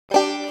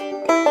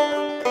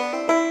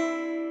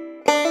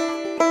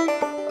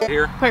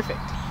Here. Perfect.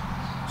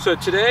 So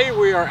today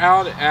we are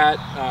out at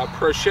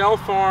Proeschel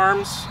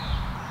Farms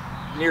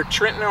near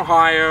Trenton,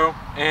 Ohio,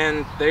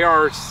 and they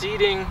are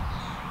seeding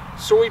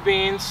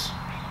soybeans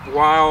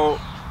while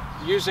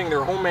using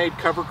their homemade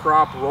cover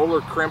crop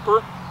roller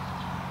crimper.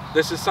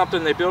 This is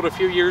something they built a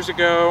few years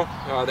ago.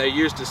 They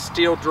used a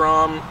steel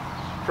drum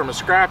from a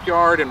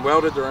scrapyard and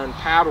welded their own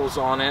paddles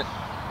on it,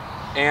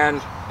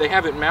 and they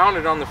have it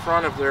mounted on the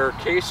front of their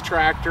case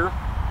tractor,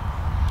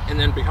 and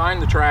then behind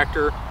the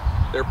tractor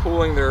they're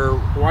pulling their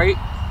white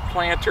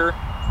planter.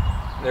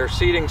 They're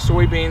seeding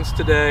soybeans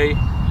today,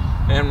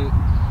 and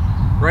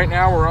right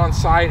now we're on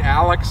site.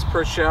 Alex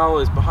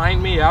Proeschel is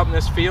behind me out in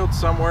this field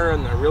somewhere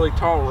in the really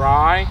tall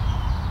rye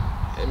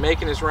and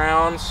making his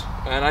rounds.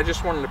 And I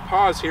just wanted to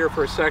pause here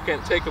for a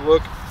second, take a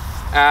look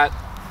at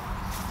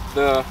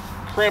the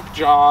crimp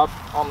job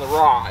on the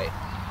rye.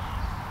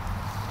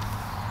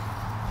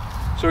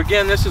 So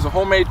again, this is a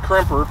homemade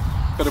crimper,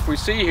 but if we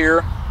see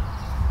here,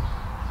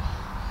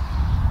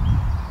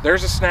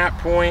 there's a snap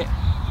point.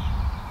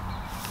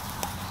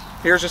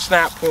 Here's a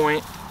snap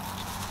point.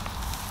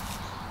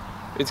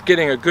 It's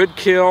getting a good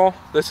kill.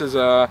 This is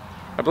I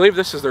believe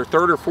this is their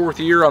third or fourth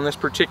year on this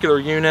particular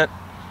unit.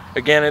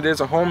 Again, it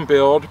is a home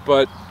build,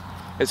 but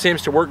it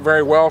seems to work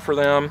very well for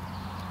them.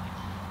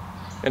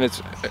 And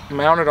it's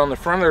mounted on the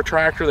front of their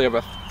tractor. They have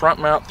a front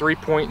mount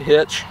 3-point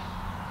hitch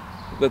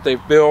that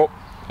they've built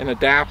and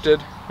adapted.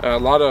 A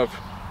lot of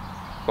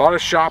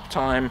shop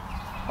time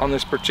on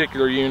this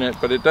particular unit,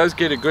 but it does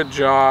get a good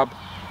job.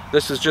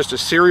 This is just a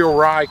cereal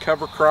rye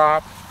cover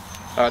crop.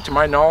 To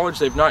my knowledge,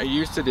 they've not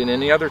used it in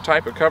any other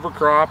type of cover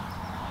crop,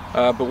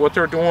 but what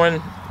they're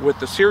doing with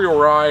the cereal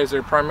rye is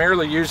they're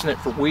primarily using it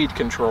for weed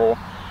control,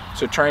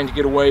 so trying to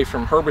get away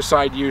from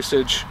herbicide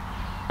usage.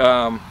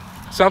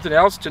 Something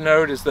else to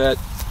note is that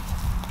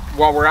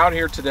while we're out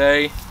here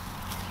today,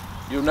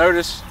 you'll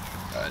notice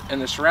in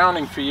the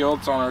surrounding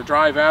fields on our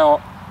drive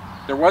out,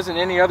 there wasn't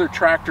any other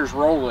tractors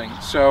rolling.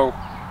 So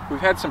we've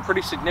had some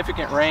pretty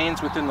significant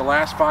rains within the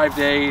last 5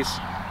 days,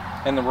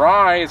 and the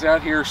rye is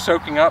out here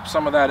soaking up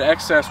some of that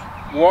excess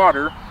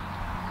water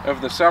of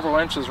the several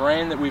inches of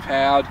rain that we've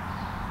had,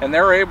 and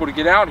they're able to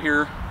get out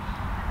here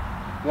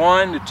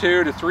 1 to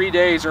 2 to 3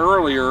 days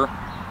earlier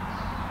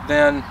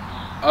than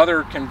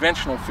other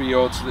conventional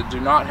fields that do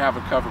not have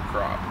a cover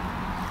crop.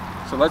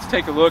 So let's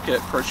take a look at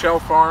Proeschel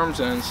Farms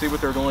and see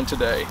what they're doing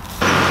today.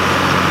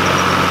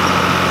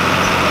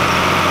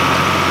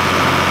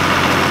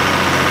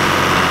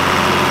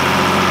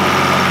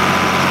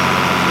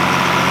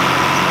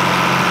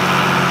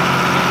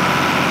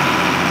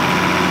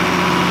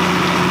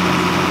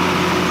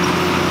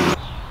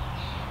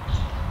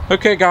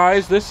 Okay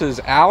guys, this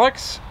is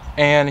Alex,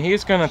 and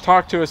he's going to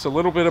talk to us a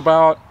little bit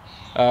about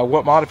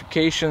what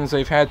modifications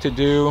they've had to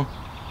do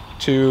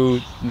to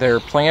their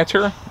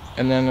planter,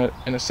 and then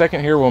in a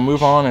second here we'll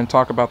move on and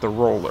talk about the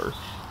roller.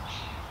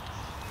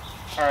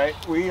 Alright,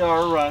 we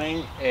are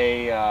running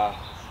a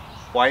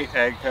white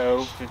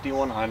Agco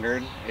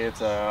 5100.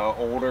 It's an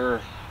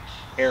older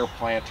air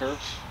planter.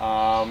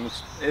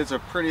 It's a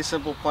pretty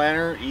simple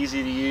planter,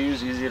 easy to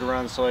use, easy to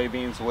run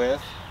soybeans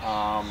with.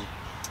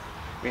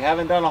 We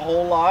haven't done a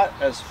whole lot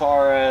as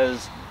far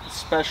as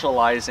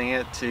specializing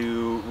it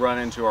to run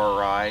into our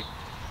rye.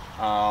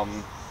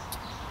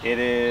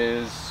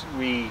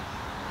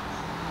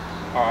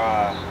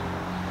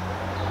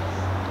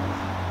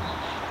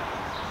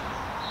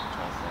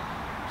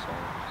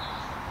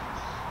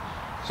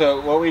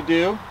 So what we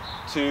do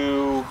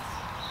to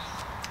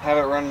have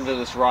it run into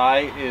this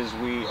rye is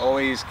we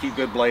always keep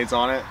good blades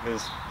on it.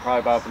 Is probably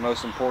about the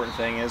most important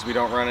thing is we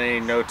don't run any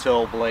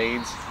no-till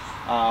blades.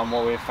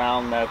 What we've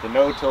found that the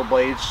no-till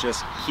blades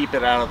just keep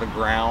it out of the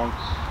ground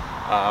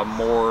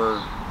more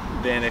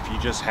than if you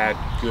just had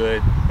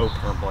good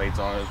opener blades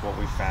on it, is what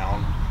we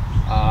found.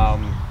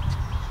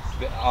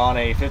 On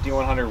a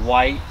 5100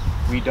 white,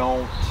 we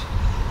don't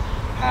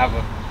have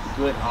a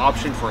good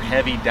option for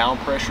heavy down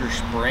pressure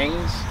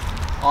springs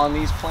on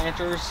these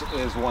planters,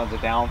 is one of the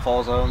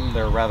downfalls of them.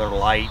 They're a rather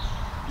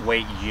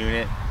lightweight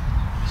unit.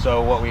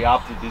 So what we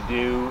opted to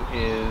do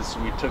is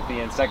we took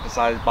the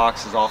insecticide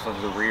boxes off of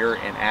the rear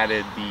and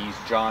added these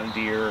John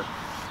Deere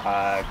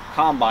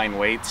combine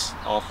weights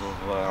off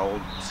of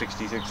old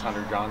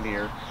 6600 John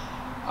Deere.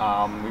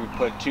 We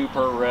put 2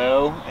 per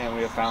row, and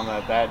we have found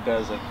that that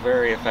does a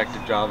very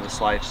effective job of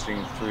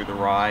sliding through the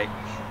rye.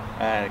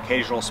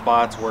 Occasional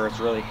spots where it's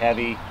really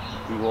heavy,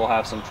 we will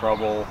have some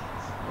trouble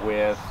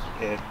with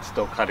it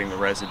still cutting the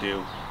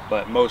residue,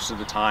 but most of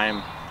the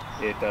time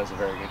it does a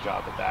very good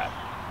job at that.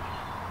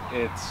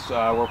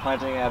 We're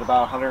planting at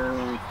about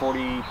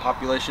 140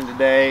 population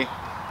today.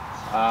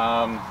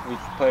 We've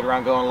played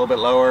around going a little bit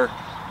lower,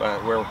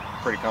 but we're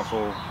pretty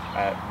comfortable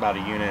at about a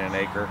unit an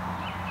acre.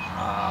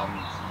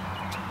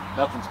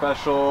 Nothing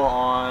special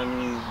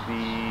on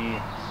the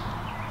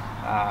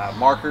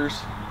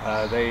markers.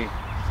 They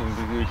seem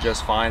to do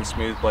just fine,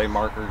 smooth blade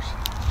markers.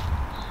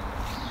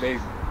 They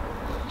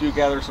do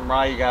gather some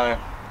rye. You gotta,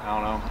 I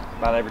don't know,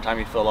 about every time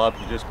you fill up,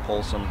 you just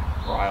pull some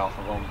rye off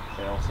of them.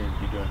 They don't seem to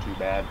be doing too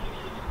bad.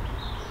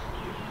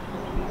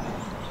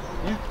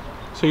 Yeah.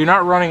 So you're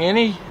not running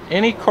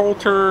any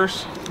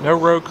coulters, no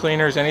road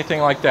cleaners,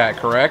 anything like that,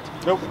 correct?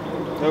 Nope.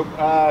 Nope.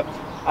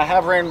 I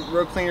have ran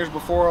road cleaners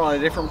before on a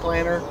different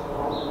planter,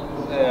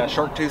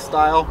 shark tooth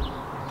style.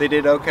 They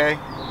did okay.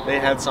 They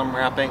had some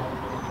wrapping,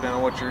 depending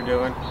on what you're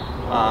doing.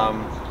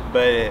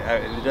 But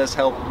it does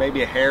help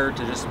maybe a hair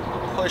to just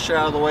push it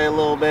out of the way a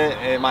little bit.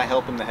 It might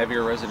help in the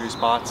heavier residue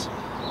spots,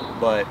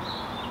 but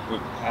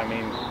I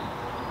mean,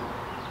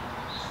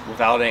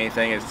 without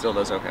anything, it still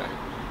does okay.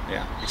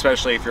 Yeah,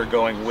 especially if you're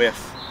going with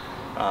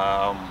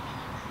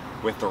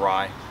the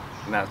rye,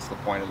 and that's the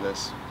point of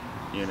this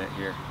unit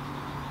here.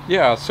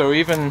 Yeah, so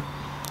even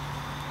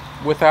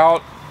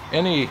without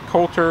any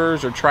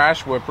coulters or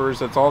trash whippers,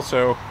 that's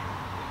also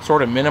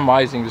sort of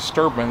minimizing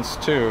disturbance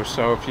too.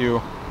 So if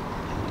you,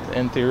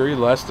 in theory,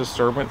 less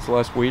disturbance,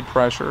 less weed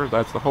pressure,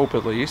 that's the hope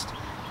at least.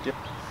 Yep.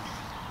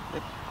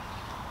 Yep.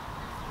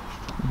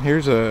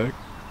 Here's a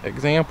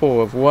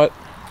example of what,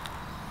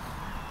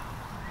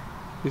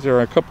 these are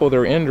a couple of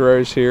their end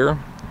rows here.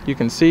 You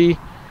can see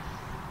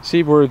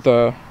where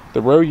the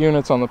row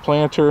units on the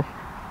planter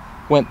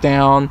went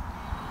down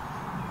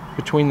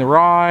between the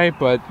rye,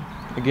 but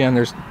again,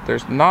 there's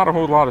not a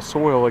whole lot of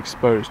soil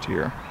exposed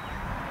here.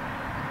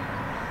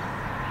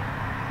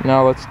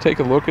 Now let's take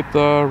a look at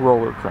the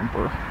roller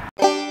crimper.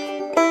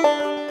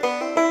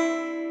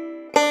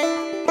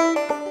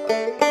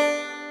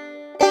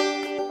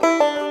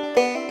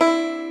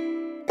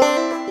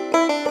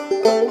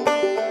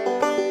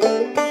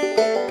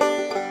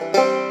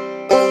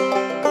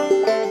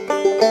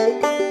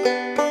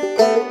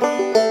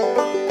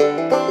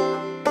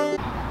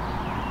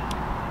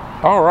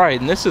 Alright,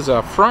 and this is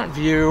a front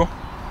view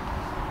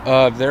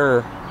of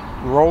their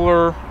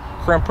roller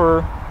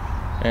crimper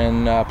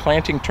and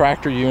planting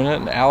tractor unit,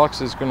 and Alex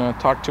is going to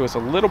talk to us a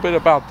little bit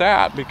about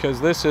that, because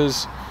this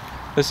is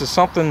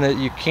something that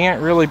you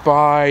can't really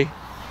buy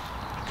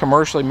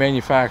commercially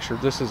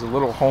manufactured. This is a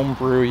little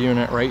homebrew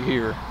unit right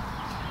here.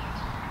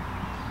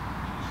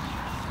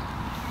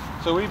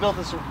 So we built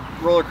this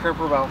roller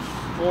crimper about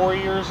 4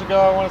 years ago,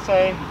 I want to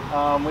say.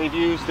 We've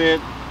used it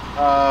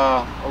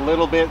a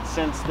little bit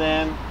since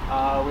then.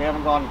 We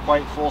haven't gone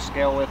quite full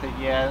scale with it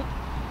yet.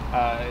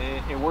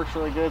 It works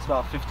really good. It's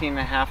about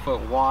 15.5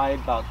 foot wide,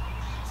 about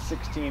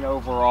 16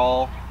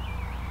 overall.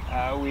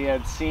 We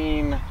had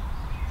seen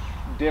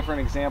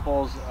different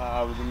examples.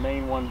 The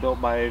main one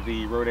built by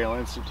the Rodale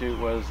Institute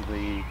was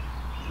the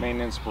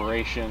main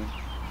inspiration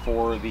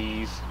for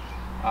these.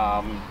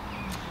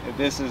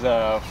 This is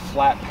a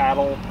flat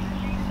paddle.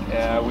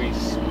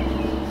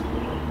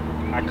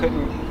 I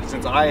couldn't,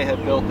 since I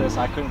had built this,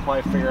 I couldn't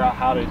quite figure out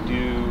how to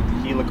do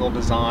the helical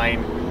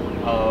design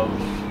of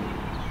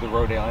the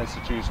Rodale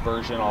Institute's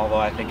version, although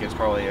I think it's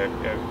probably a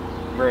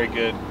very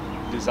good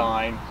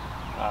design.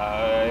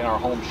 In our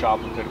home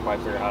shop, we couldn't quite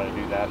figure out how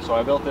to do that. So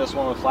I built this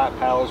one with flat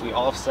paddles. We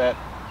offset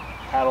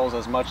paddles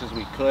as much as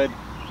we could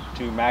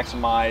to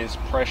maximize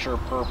pressure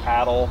per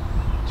paddle,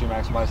 to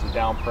maximize the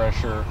down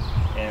pressure,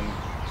 and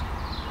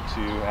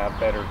to have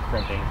better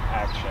crimping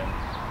action.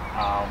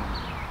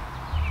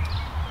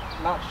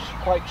 Not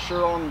quite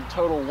sure on the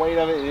total weight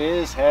of it. It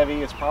is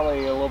heavy. It's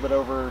probably a little bit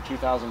over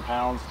 2,000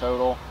 pounds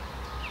total.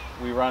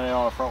 We run it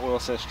on a front wheel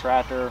assist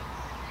tractor.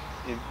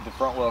 The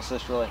front wheel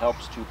assist really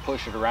helps to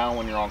push it around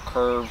when you're on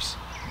curves,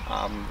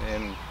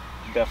 and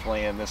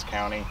definitely in this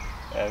county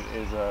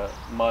is a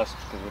must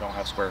because we don't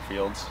have square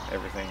fields.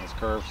 Everything is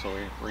curved, so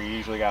we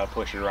usually got to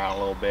push it around a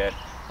little bit.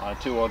 On a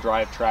two-wheel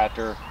drive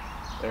tractor,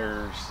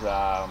 there's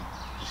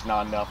just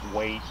not enough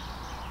weight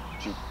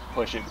to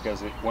push it,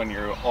 because when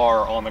you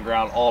are on the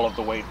ground, all of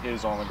the weight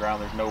is on the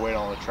ground. There's no weight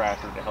on the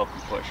tractor to help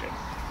you push it.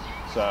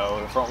 So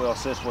the front wheel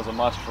assist was a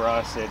must for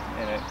us, and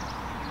it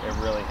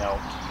really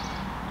helped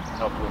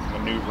with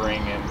maneuvering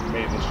and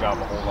made this job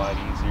a whole lot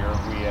easier.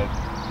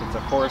 It's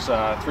of course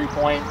a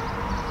 3-point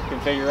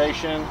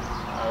configuration.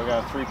 We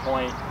got a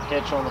 3-point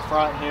hitch on the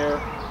front here.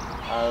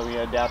 We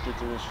adapted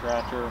to this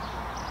tractor.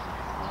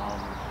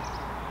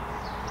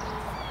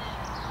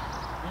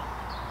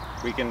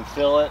 We can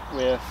fill it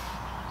with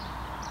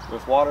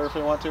water if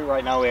we want to.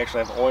 Right now we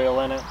actually have oil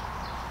in it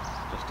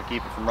just to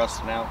keep it from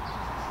rusting out,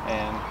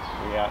 and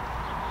we got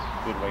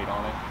good weight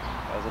on it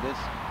as it is.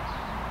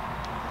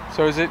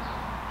 So is it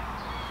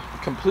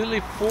completely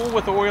full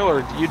with oil,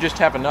 or do you just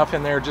have enough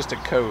in there just to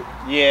coat?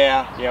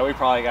 Yeah, we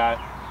probably got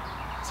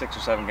 6 or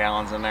 7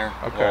 gallons in there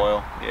of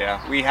oil.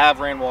 Yeah, we have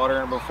ran water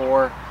in it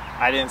before.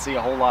 I didn't see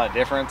a whole lot of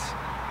difference.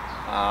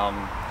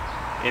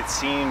 It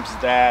seems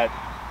that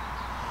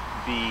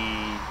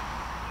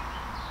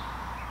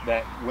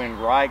when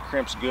rye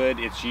crimps good,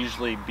 it's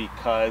usually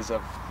because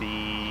of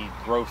the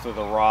growth of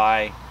the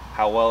rye,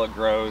 how well it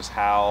grows,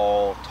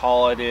 how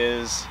tall it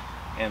is,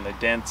 and the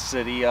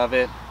density of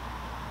it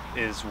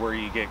is where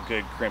you get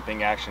good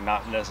crimping action,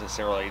 not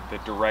necessarily the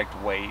direct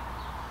weight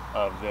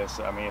of this.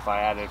 I mean, if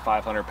I added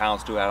 500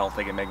 pounds to it, I don't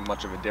think it'd make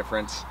much of a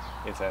difference.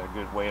 It's at a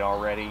good weight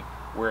already.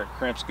 Where it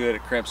crimps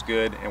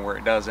good, and where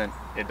it doesn't,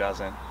 it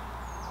doesn't.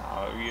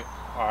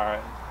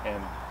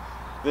 And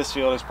this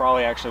field is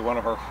probably actually one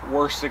of our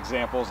worst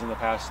examples in the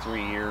past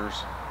 3 years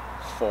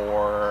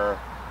for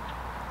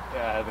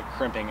the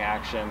crimping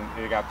action.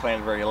 It got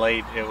planted very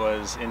late. It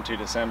was into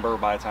December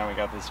by the time we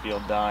got this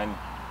field done.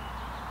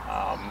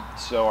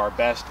 So our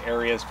best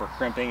areas for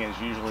crimping is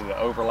usually the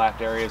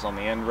overlapped areas on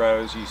the end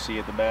rows. You see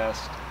it the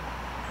best.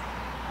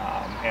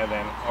 And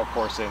then of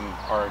course in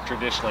our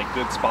traditionally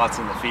good spots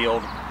in the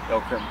field,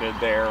 they'll crimp good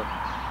there.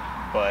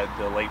 But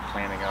the late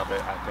planting of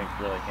it, I think,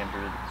 really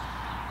hindered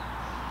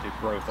the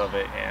growth of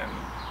it. And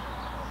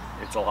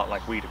it's a lot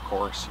like wheat, of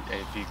course.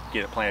 If you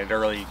get it planted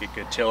early, you get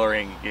good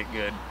tillering, you get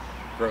good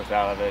growth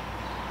out of it.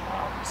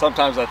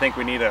 Sometimes I think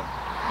we need to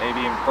maybe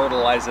even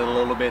fertilize it a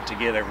little bit to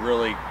get a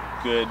really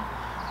good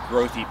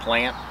growthy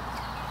plant,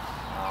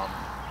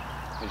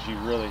 because you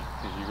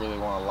really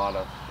want a lot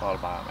of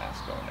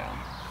biomass going down,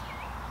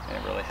 and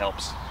it really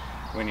helps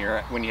when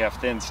you have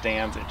thin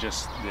stands.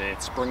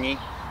 It's springy.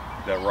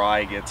 The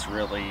rye gets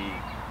really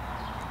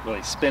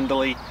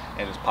spindly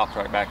and just pops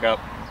right back up,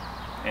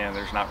 and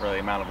there's not really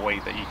amount of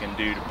weight that you can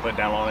do to put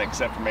down on it,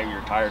 except for maybe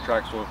your tire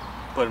tracks will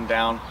put them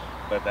down,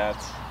 but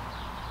that's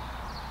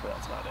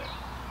about it.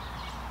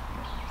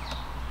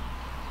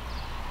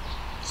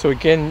 So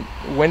again,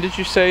 when did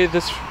you say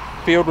this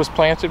field was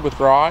planted with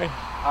rye?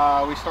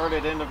 We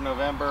started end of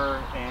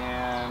November,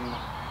 and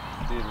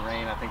due to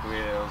rain, I think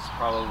it was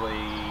probably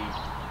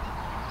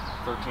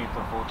 13th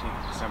or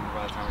 14th of December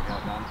by the time we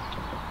got done.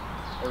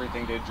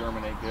 Everything did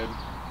germinate good.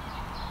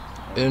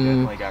 And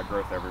definitely got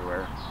growth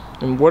everywhere.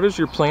 And what is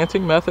your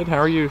planting method? How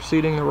are you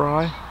seeding the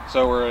rye?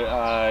 So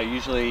we're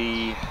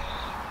usually,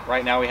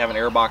 right now we have an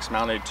air box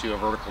mounted to a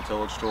vertical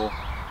tillage tool,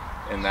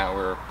 and that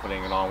we're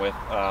putting it on with.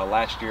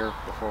 Last year,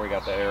 before we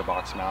got the air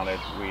box mounted,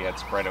 we had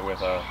spread it with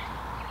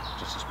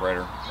just a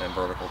spreader and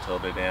vertical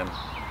tilled it in.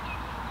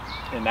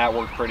 And that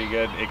worked pretty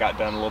good. It got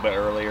done a little bit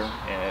earlier,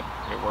 and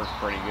it worked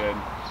pretty good.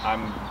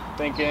 I'm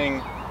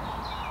thinking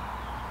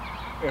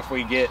if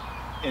we get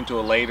into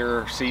a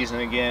later season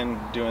again,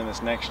 doing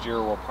this next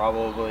year, we'll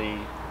probably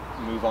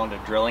move on to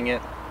drilling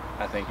it.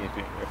 I think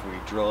if we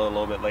drill it a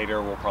little bit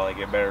later, we'll probably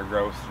get better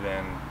growth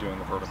than doing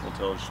the vertical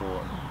tillage tool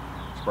and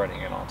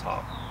spreading it on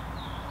top.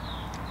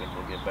 I think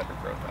we'll get better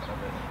growth out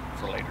of it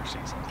for later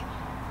season.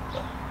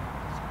 But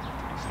it's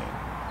pretty soon.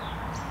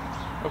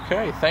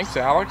 Okay, thanks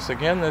Alex.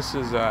 Again, this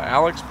is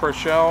Alex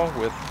Proeschel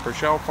with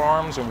Proeschel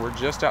Farms, and we're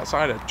just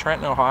outside of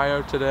Trenton,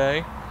 Ohio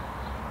today.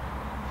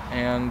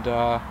 And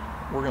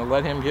we're going to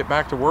let him get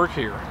back to work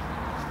here.